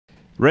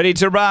ready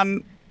to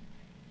run.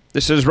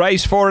 This is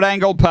race 4 at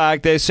Angle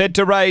Park. They're set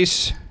to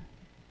race.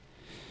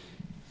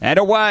 And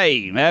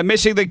away.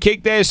 Missing the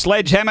kick there.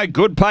 Sledgehammer.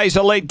 Good pace.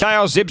 Elite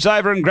Chaos zips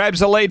over and grabs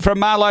the lead from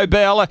Marlowe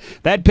Bell.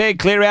 That pair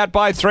clear out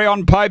by 3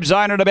 on Pope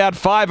Zone and about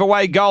 5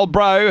 away Gold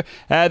Bro.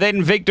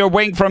 Then Victor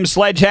Wink from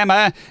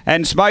Sledgehammer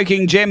and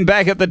Smoking Gem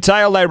back at the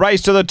tail. They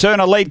race to the turn.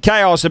 Elite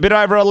Chaos a bit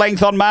over a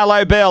length on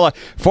Marlowe Bell.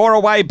 4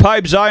 away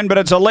Pope Zone, but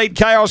it's Elite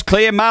Chaos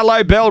clear.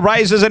 Marlowe Bell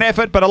raises an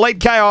effort, but Elite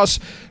Chaos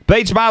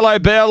beats Marlowe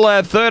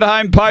Bell. Third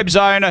home Pope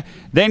Zone.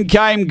 Then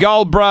came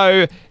Gold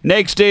Bro.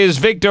 Next is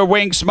Victor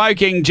Wink,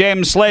 Smoking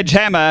Gem,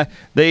 Sledgehammer.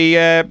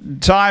 The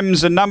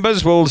times and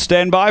numbers will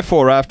stand by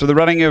for after the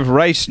running of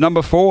race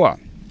number 4.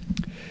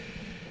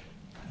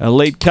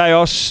 Elite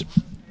Chaos,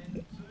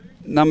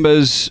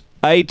 numbers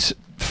 8,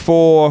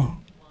 4,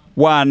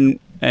 1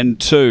 and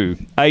 2.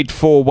 8,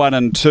 4, 1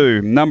 and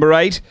 2. Number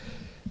 8.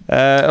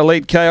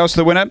 Elite Chaos,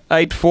 the winner.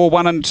 8, 4,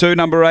 1 and 2,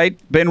 number 8.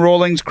 Ben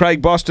Rawlings,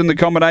 Craig Boston, the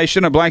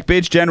combination. A Black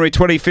Bitch, January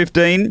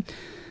 2015.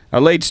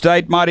 Elite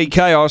State, Mighty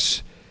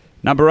Chaos.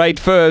 Number 8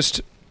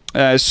 first.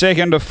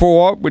 Second to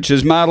 4, which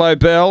is Marlowe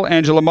Bell,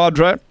 Angela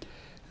Modra.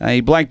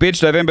 A Black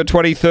Bitch, November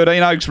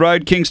 2013, Oaks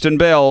Road, Kingston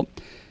Bell.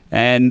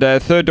 And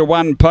third to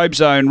 1, Pope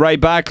Zone, Ray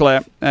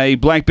Barkler. A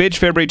Black Bitch,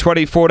 February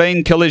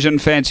 2014, Collision,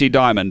 Fancy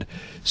Diamond.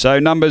 So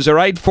numbers are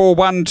 8, 4,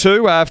 1,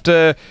 2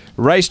 after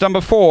race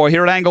number 4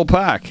 here at Angle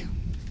Park.